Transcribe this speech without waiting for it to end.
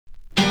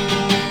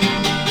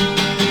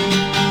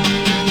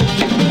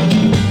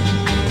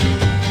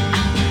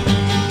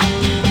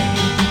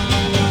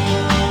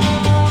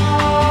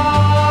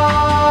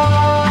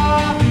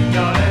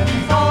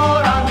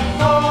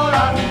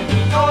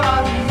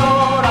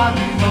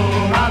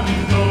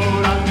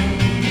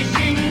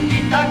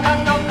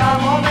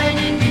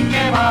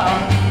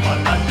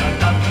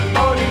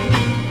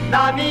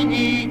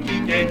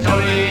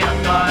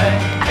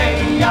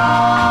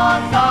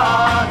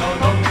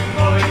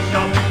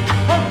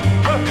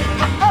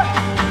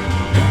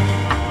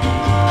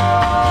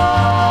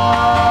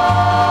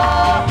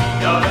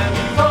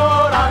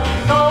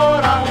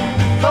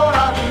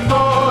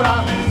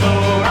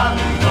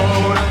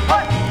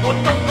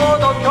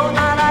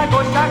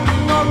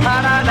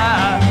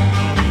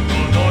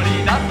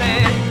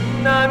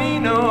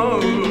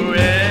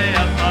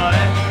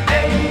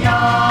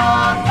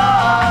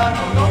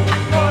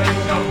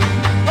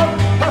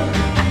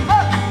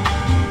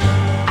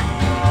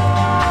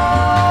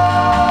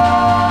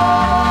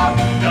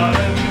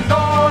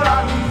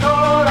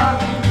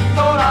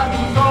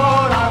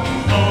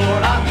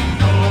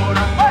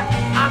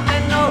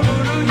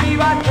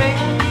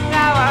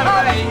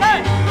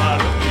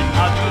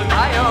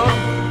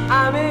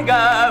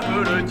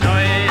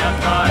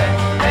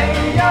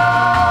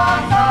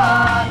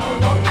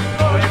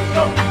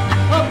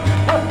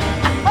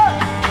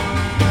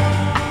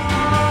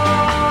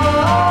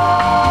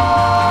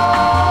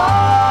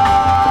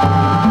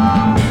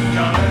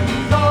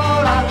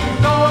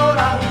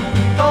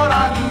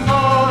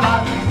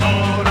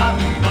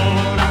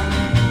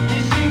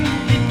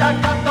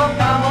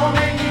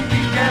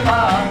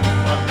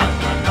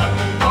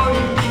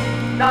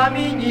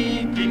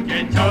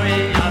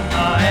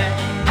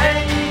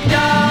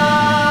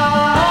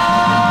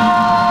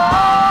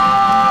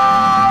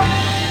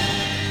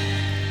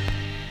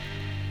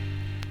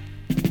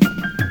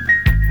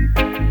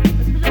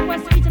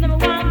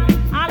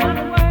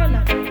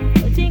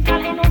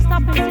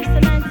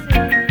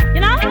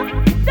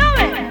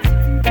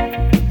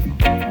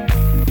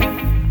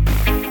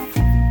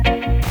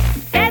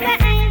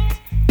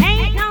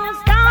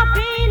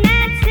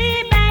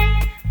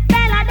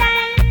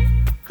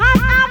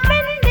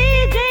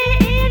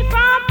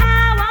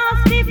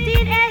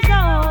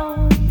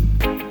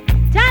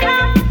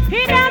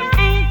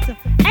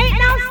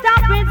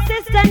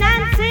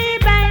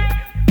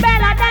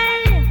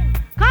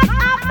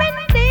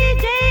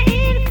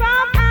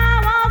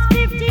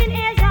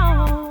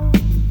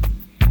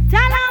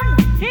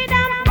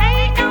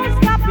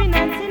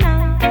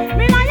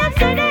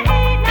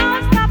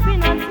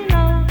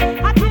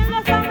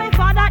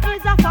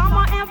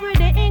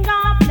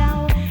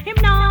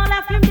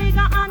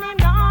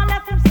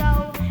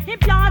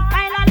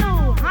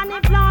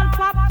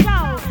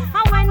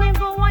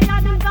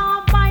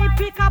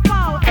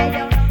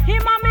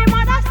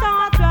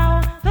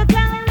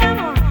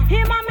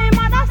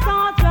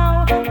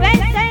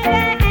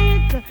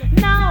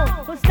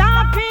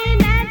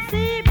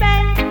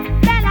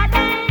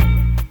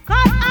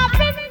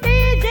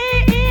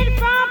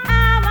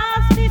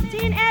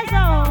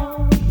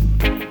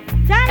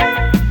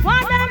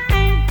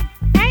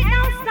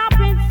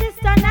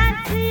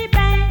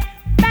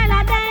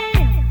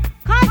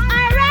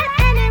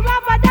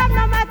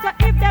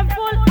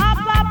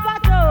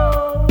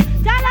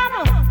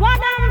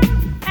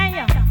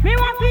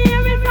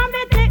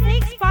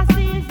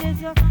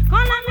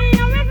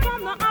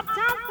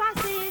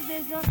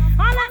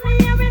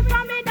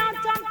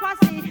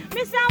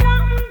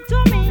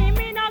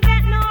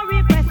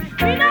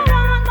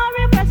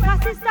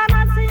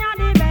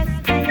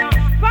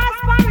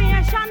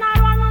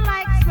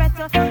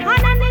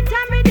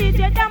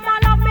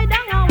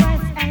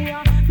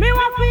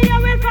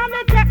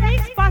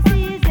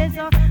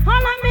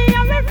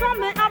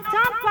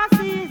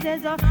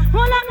Who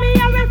let me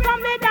away from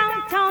the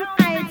downtown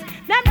heights?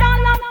 Them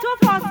don't love to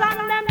fuss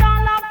and them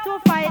don't love to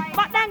fight,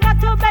 but them got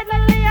to bed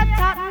late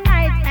at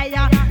night. Hey,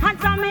 and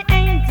so me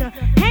ain't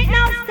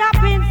no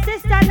stopping,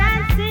 Sister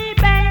Nancy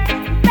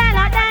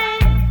Bella Day.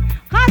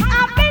 'Cause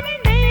I've been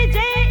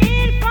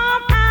DJing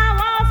from I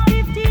was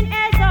 15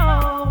 years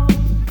old.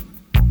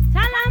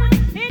 Tell 'em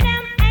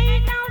them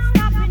ain't no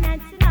stopping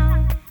it now.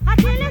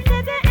 Until you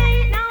say there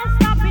ain't no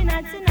stopping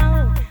it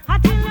now.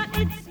 Until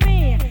it's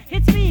me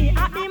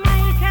at the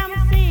mic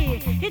MC.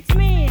 It's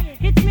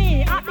me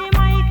at the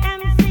mic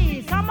MC.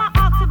 Some a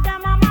ask if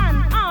them a man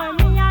or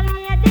me a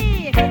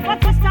lady, but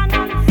Sister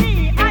Nancy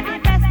at the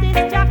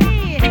bestest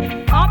jockey.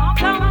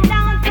 Uptown,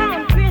 downtown,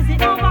 crazy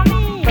over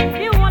me.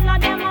 The whole of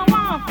them a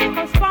want to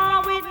come spar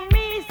with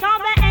me. So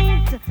there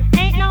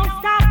ain't no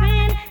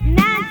stopping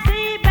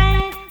Nancy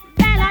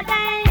Bella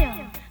Day.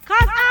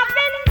 'Cause I've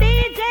been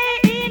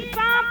DJing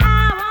from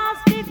I was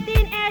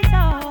 15 years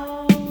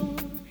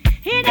old.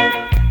 Hear them,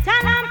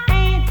 tell 'em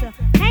ain't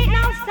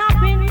no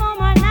stopping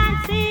Mama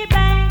Nancy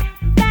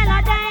Bella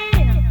Day.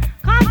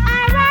 'Cause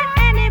I run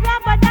any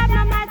rubber dub,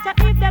 no matter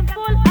if them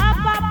full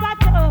up a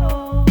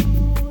patrol.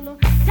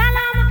 Tell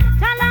 'em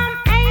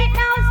ain't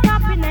no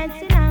stopping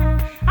Nancy now.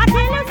 I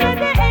tell you say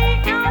there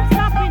ain't no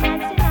stopping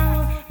Nancy now.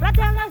 But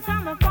tell them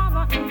some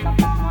former in the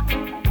former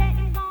in the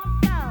getting gone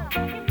down.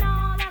 Him no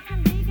left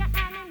him bigger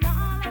and him no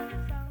left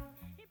him so.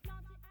 If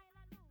not the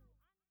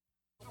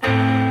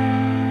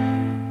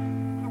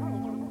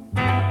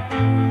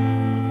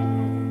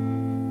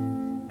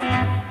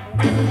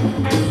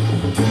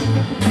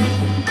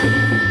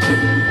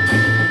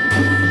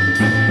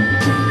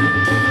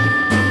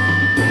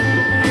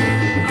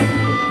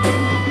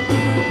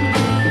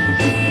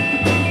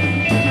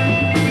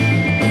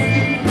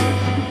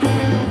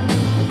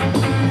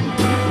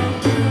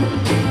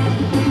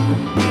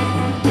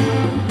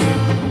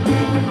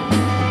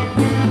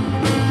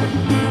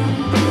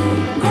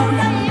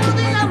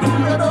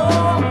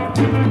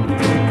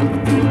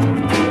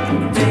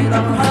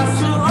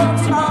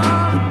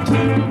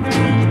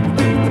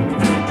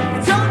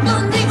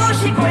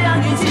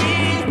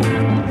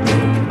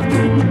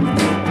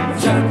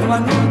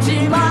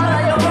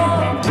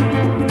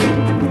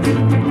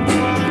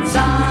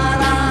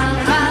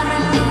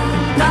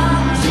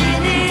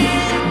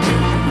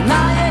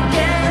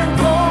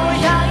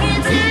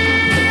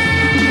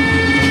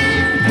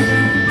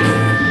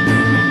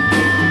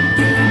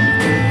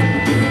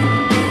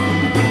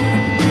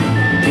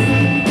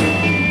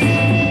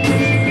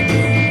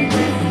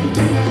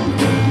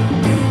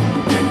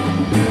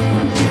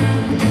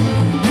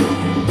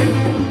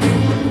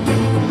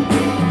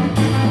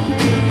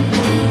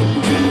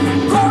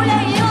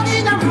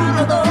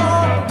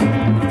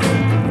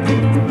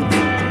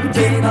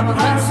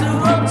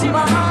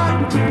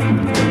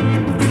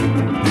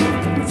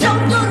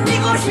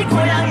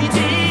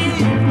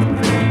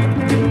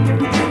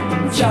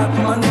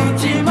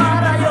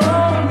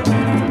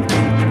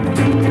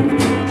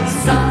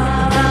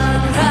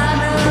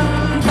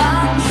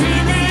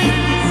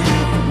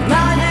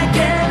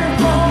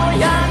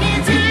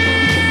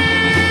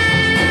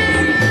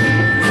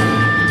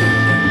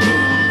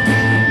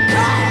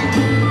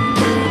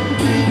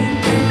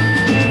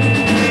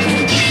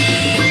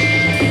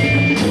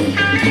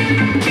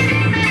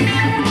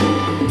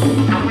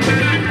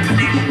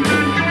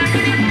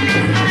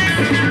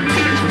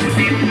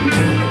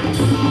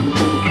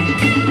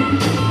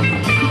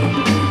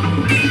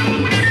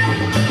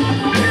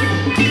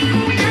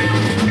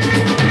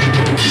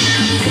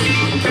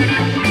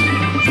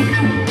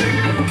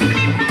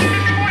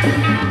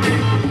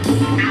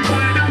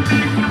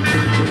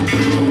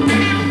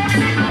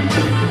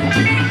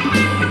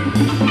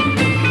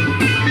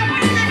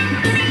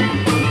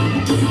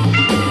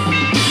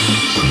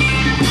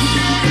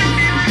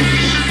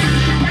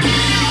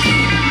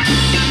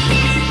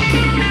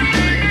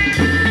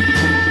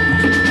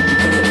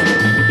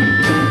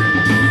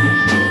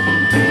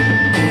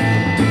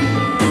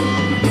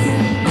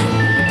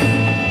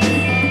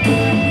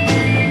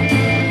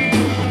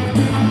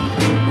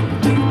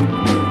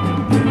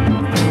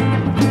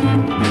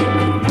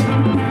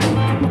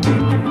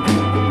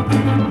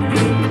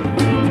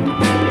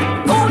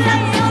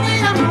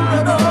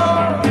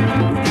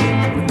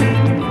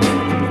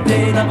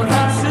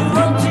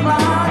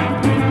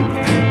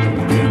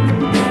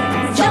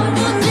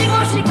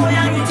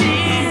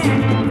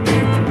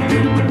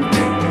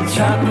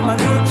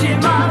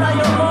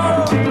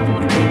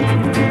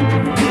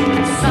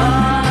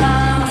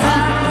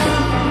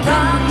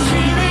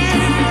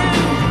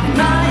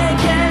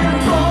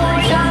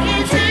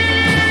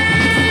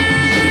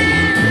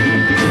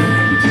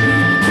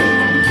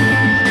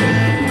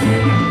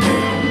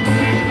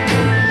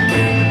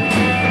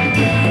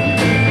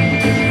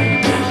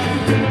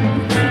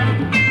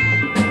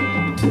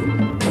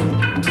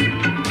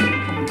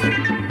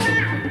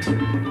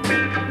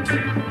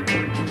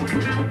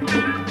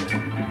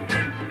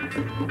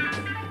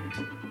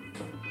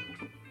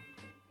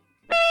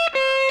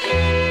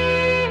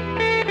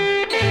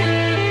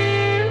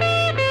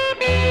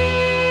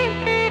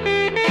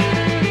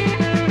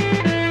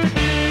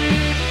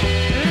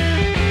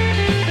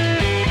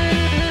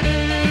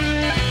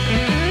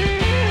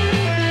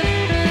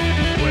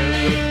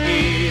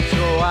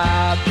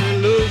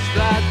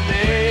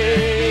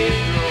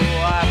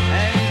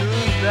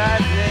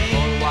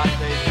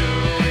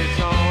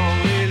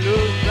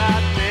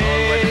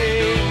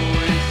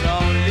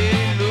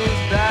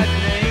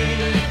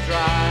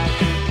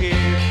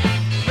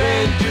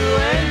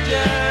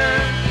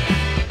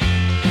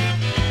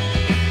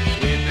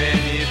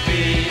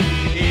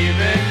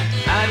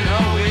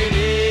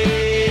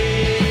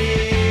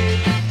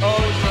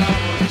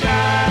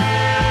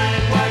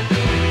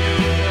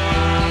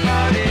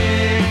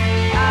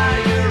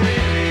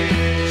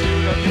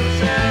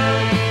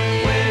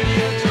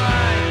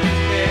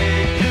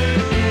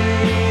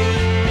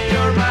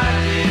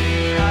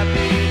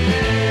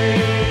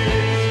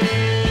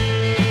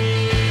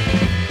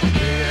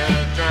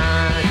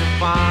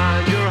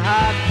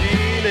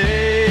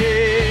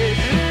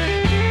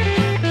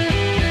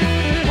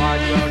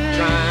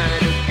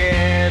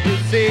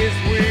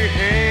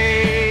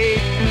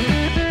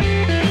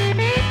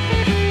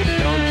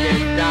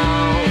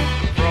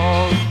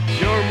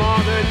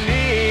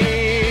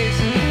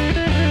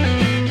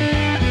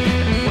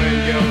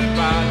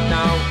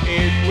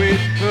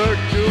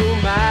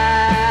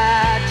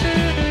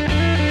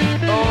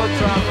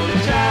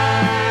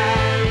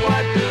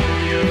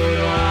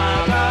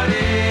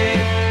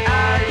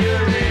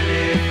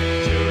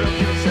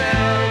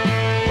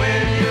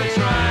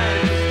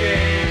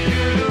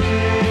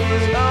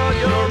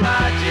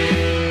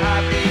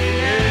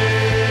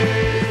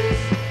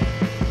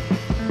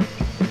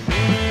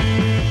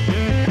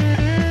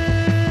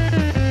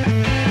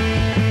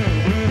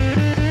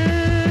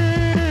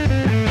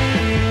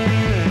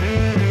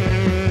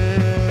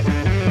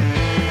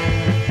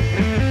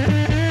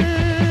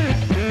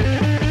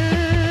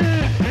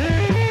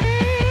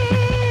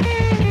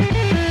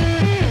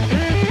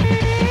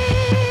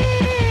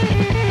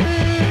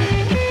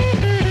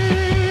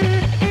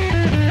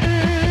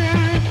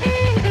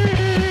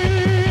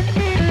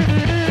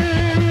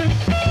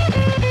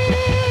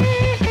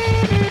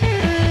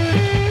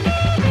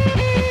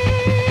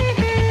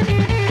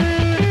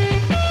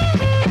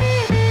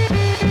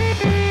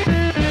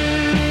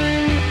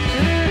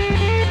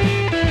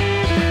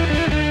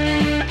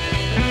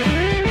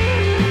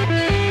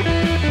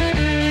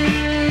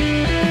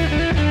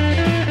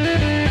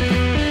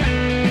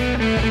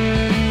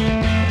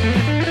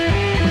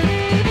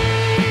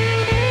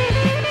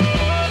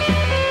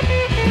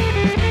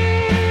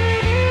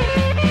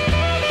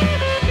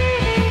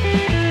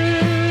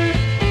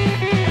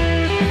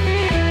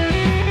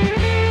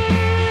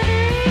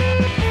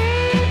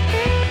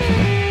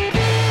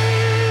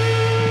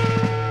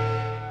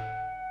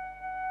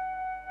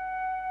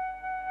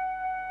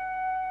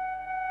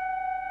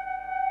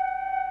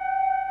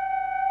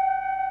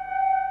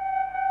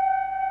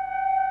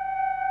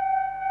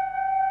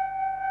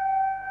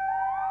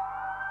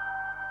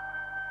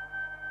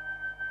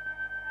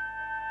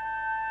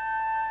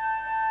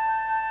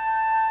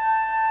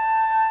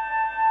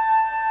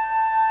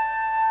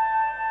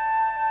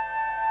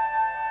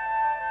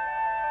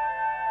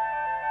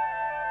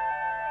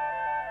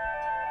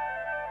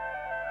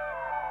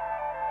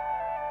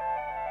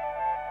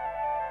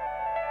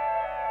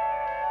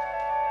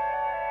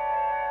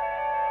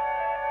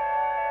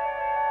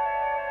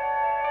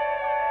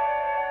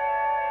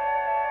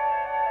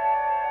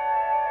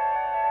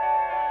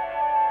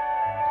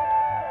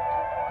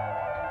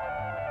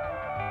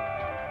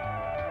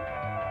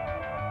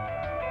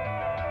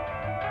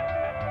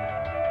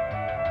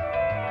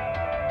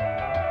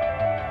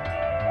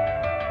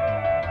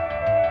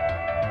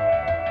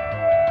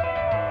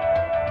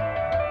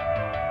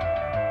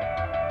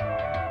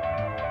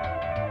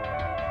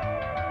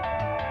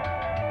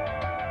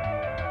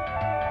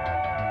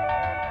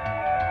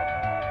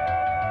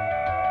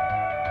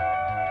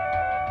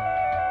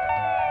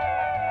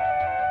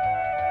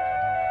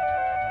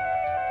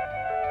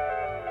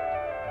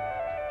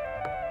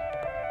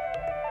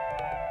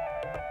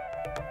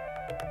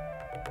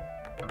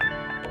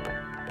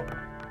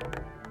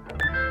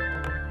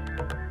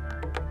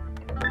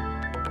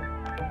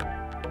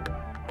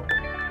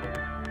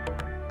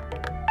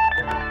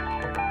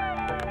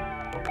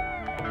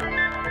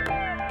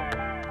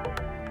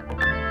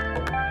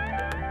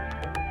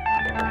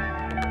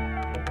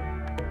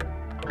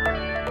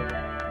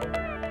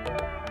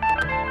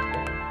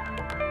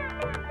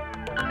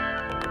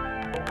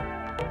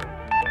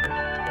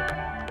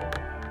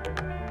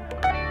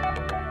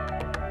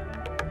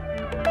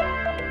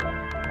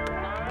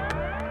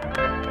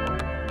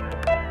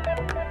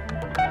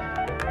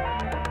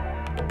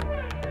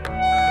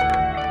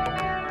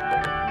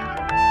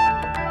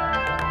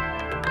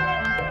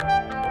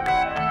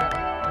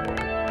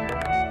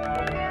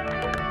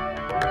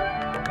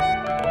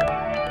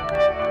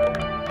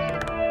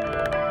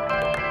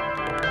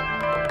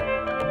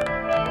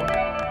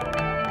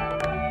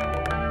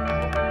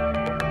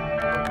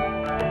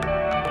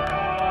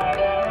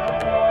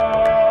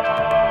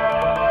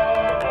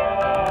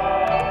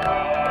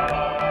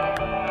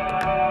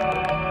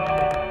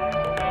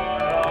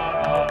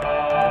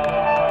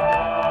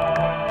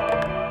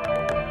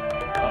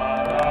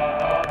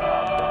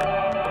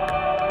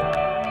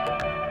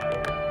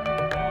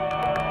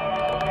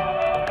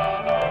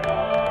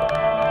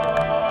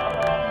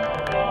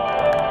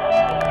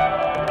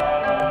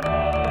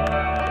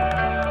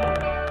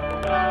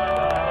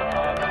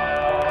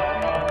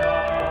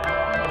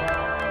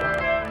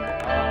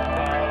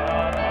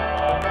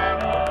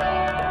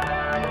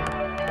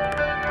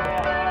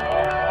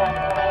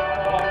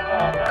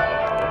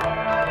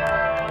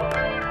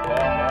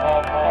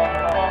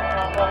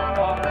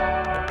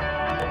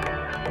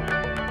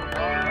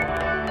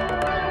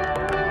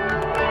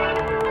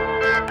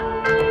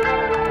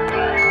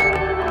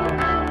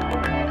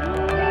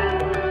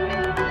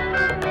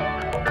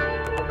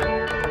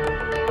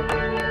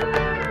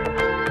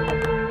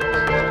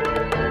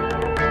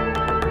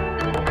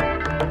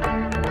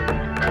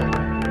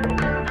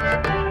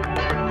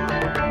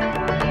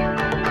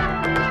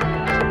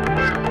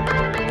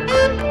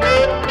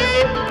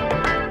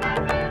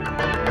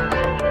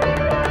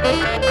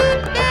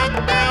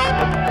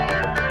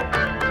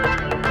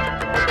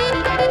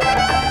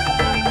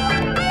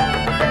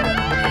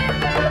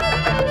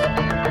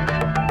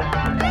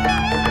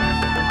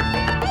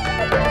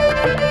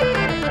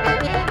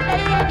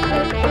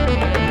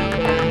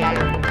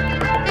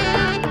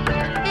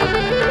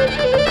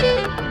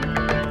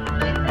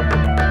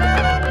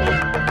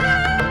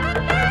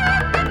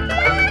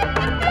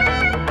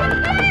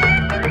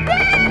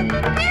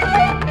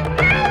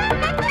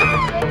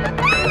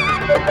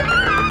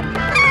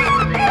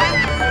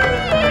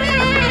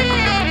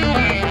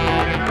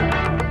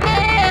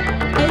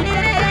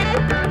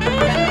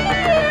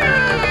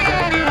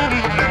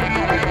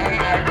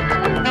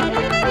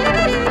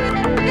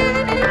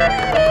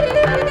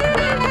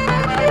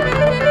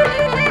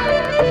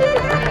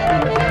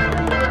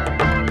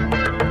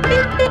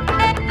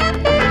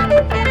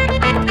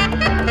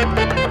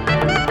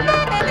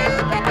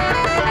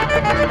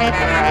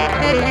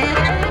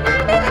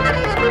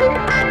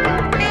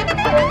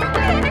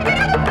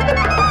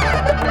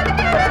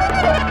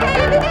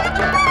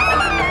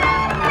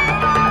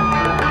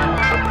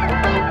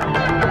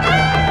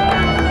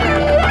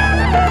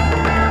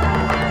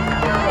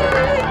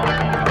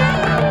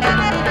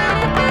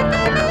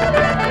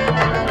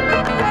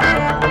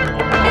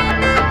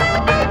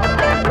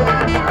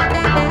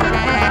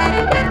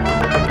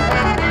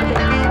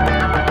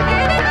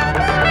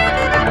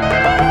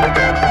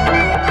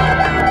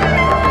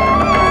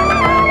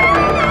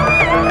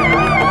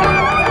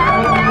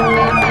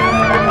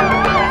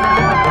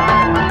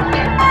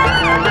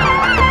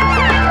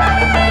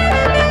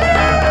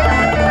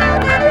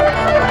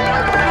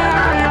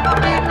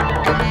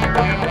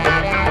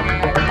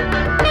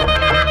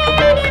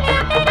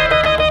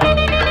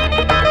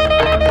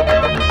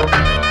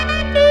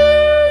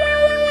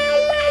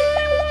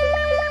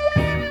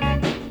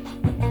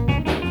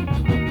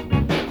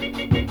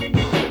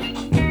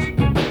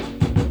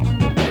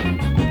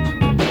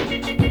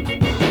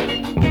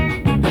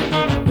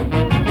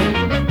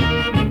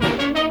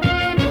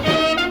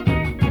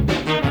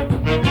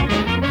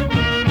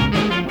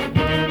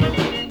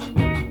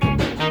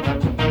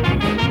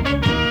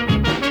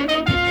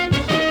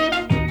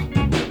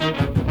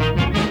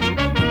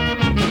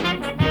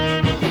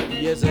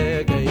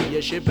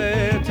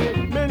የሽበት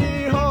ምን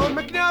ይሆን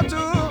ምክንያቱ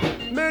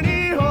ምን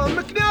ይሆን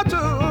ምክንያቱ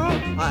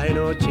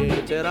አይኖቼ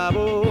ተራቡ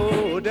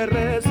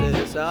ደረሰ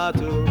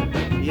ሰዓቱ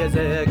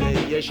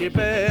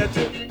የዘገየሽበት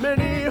ምን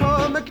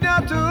ይሆን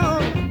ምክንያቱ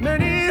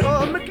ምን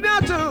ይሆን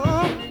ምክንያቱ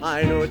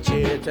አይኖቼ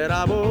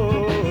ተራቡ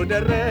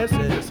ደረሰ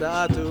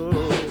ሰዓቱ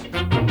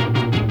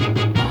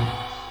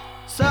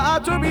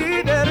ሰዓቱ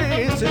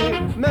ቢደርስ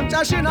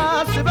መምጫሽን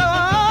አስበው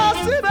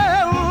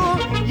አስበው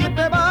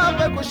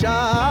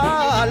ይጠባበቁሻል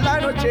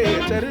አይኖቼ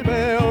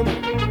ተርበው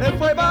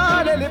እፎይ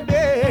ባለ ልቤ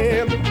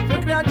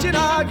ፍቅራችን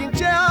አግኝቼ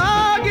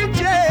አግኝቼ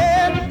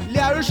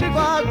ሊያዩሽ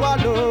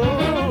ጓጓሉ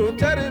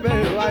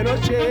ተርበው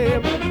አይኖቼ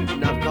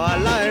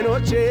ናፍቀዋል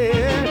አይኖቼ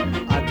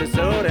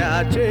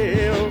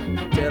አትዘውሪያቸው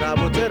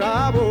ተራቡ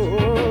ተራቡ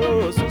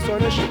ሱስ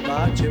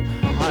ሆነሽባቸው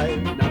አይ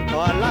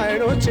ናፍቀዋል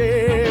አይኖቼ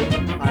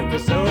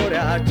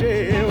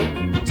አትዘውሪያቸው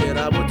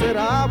ተራቡ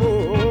ተራቡ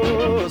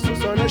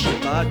ሱስ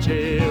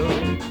ሆነሽባቸው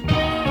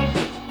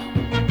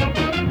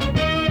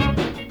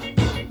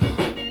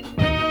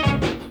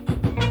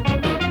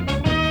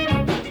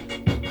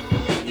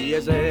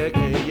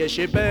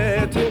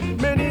የዘገየሽበት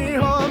ምን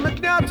ይሆን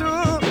ምክንያቱ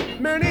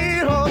ምን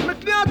ይሆን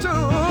ምክንያቱ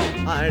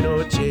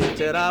አይኖቼ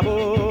ተራቡ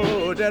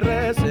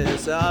ደረሰ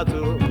ሰዓቱ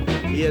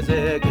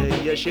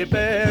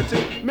የዘገየሽበት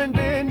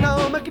ምንድነው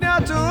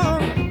ምክንያቱ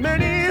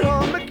ምን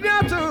ይሆን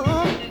ምክንያቱ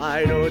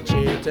አይኖቼ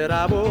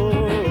ተራቡ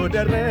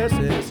ደረሰ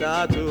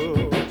ሰዓቱ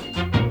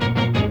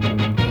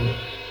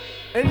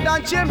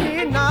እንዳንቺ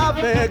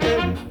የሚናፈቅ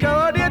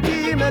ከወዴት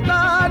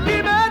ይመጣል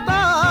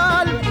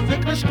ይመጣል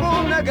ፍቅርሽ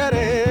ቁም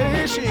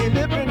ነገርሽ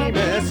ልብን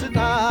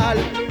ይመስጣል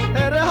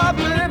ረሃብ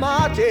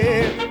ልማቴ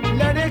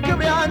ለኔ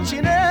ክብሬ አንቺ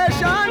ነሽ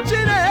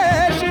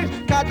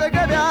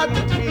ካጠገቤ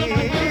አትጥፊ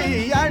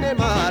ያኔ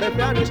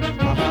ማረፊያ ነሽ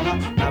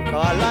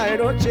ናፍቀዋል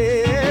አይኖቼ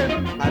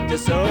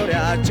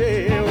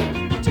አትዘውሪያቸው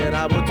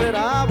ተራቡ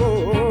ተራቡ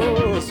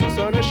ሱስ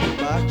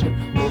ሆነሽባቸው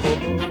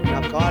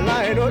ናፍቀዋል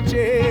አይኖቼ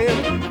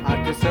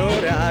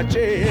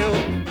አትዘውሪያቸው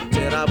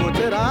ተራቡ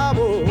ተራቡ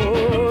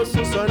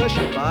ሱስ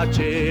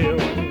ሆነሽባቸው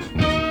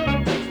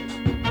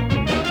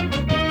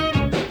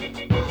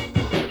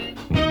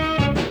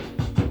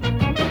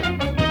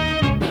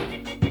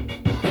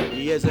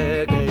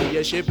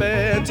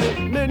የዘገየሽበት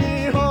ምን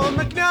ይሆን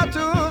ምክንያቱ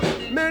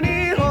ምን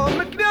ይሆን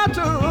ምክንያቱ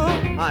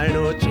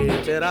አይኖቼ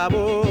ተራቡ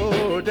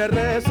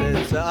ደረሰ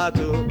ሰዓቱ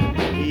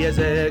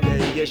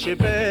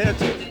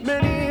የዘገየሽበት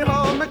ምን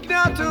ይሆን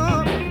ምክንያቱ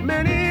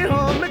ምን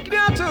ይሆን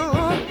ምክንያቱ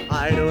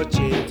አይኖቼ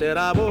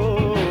ተራቡ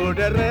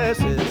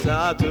ደረሰ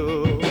ሰዓቱ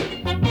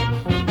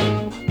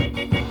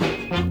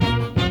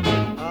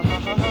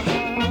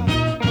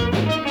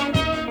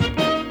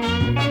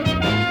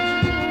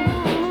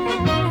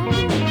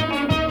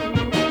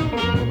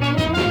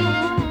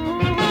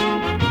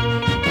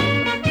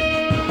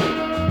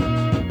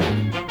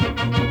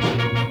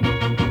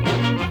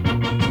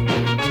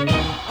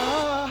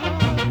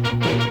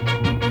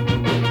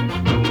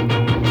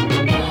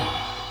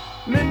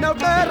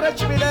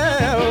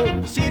ብለው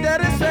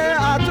ሲደርስ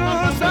ሰዓቱ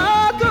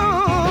ሰዓቱ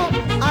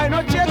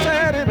አይኖቼ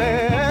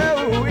ተርበው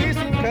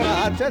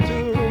ሲንከራተቱ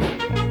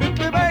ብቅ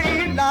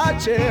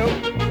በይላቸው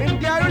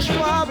እንዲያዩሽ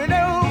ፏ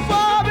ብለው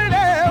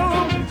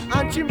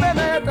አንቺን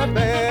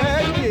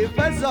በመጠበቅ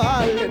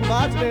ይፈዛል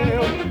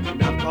እንባትለው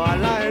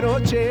ናፍቀዋል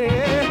አይኖቼ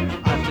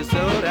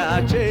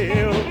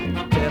አትዘውሪያቸው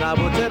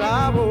ተራቡ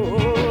ተራቡ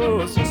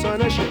ሱስ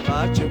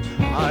ሆነሽባቸው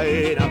አይ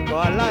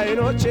ናፍቀዋል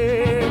አይኖቼ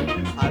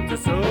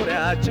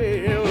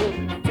አትዘውሪያቸው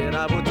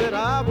ተራቡ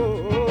ተራቡ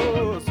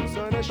ሱስ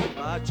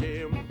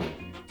ሆነሽባቸው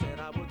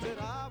ተራቡ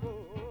ተራቡ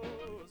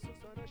ሱስ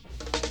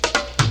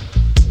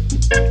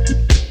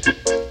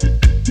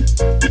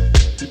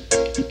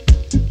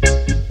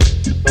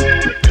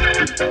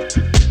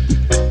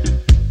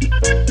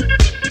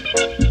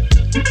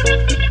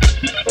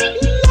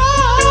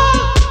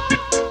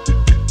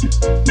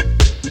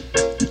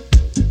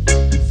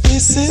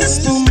This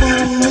is the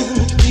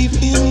moment we've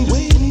been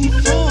waiting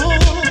for.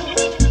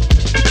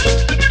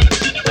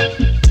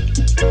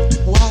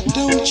 Why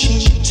don't you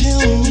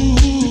tell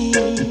me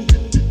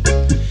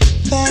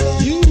that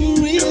you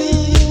really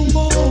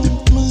want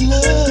my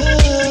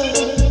love?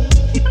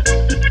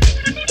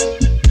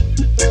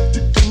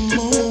 Come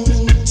on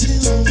and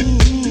tell me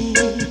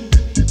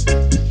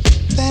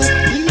that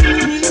you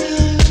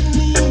really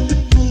need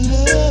my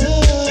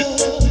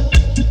love.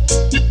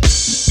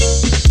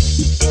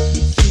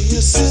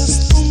 This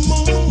is the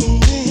moment.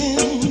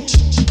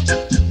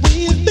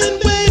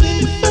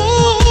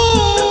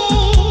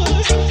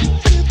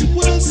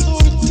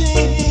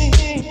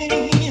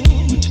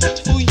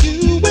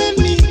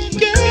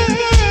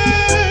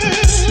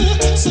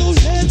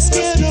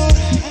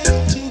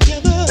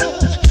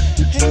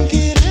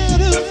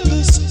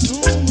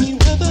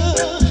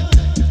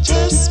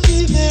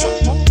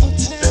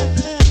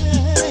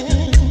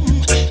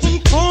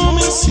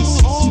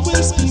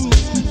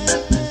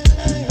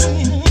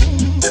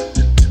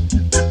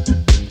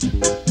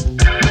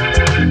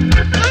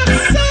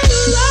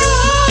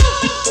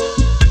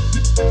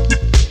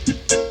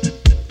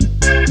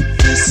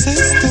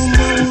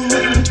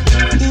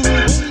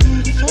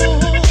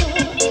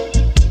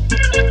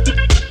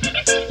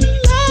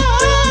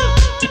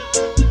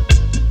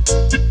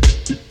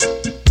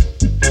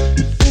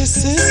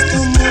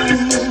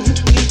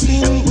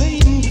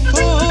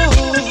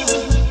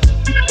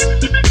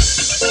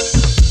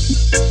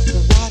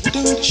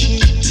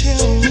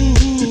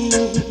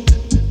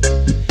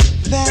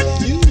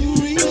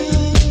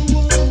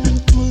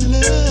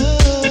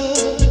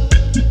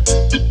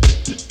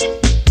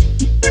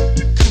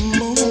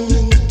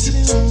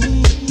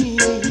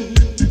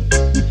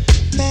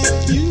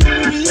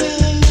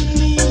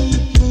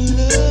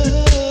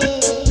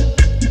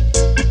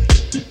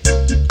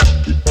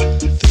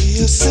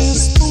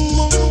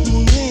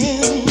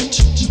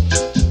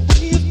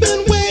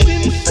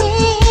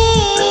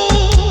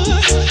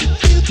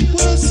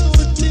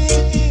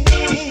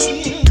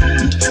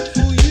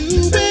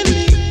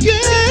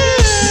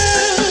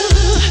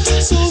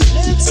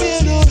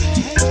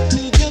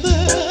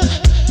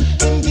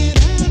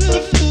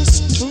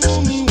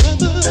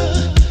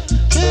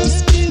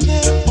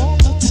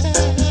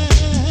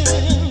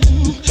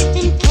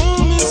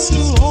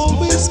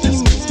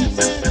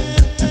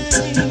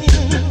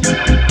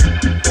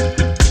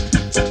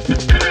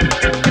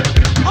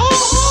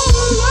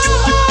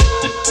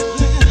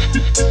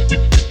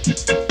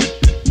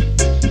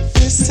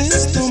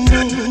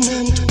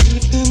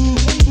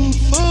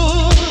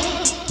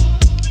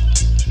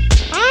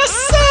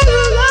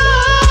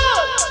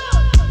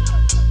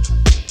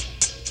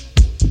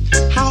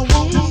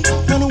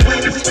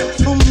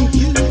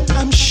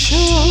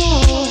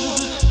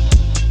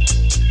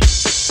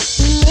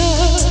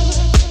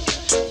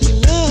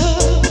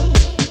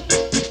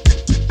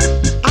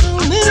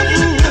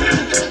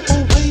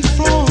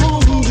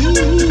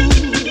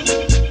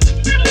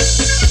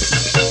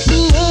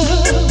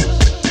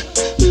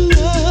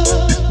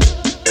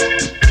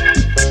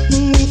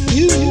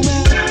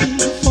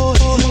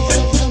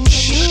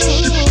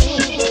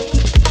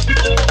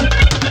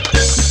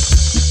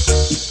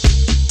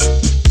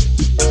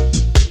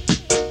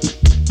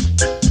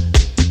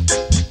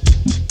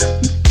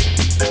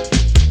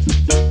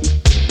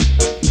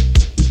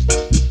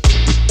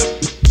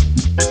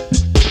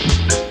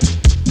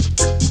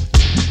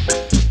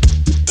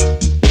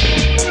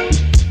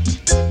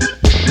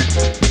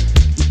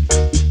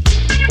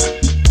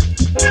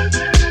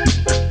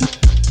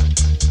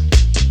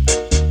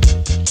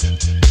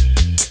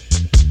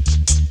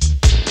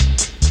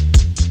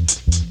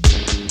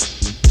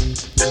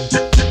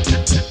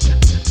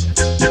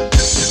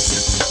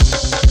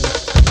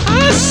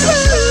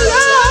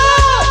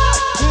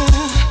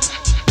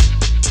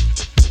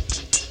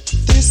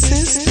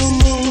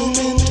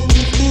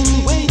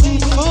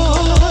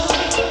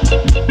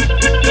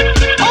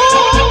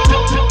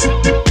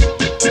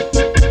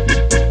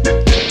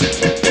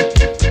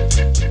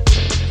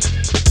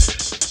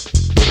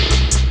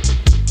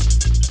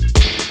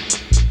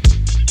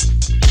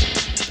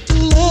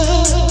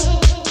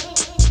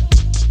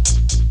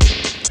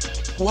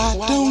 Why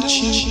don't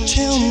you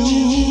tell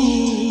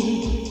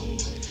me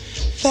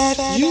that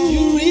you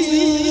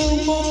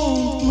really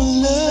want my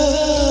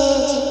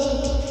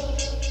love?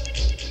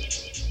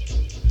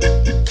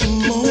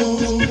 Come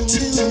on and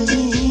tell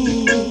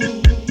me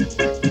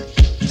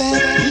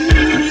that you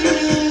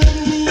really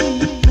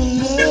need my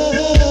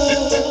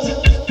love.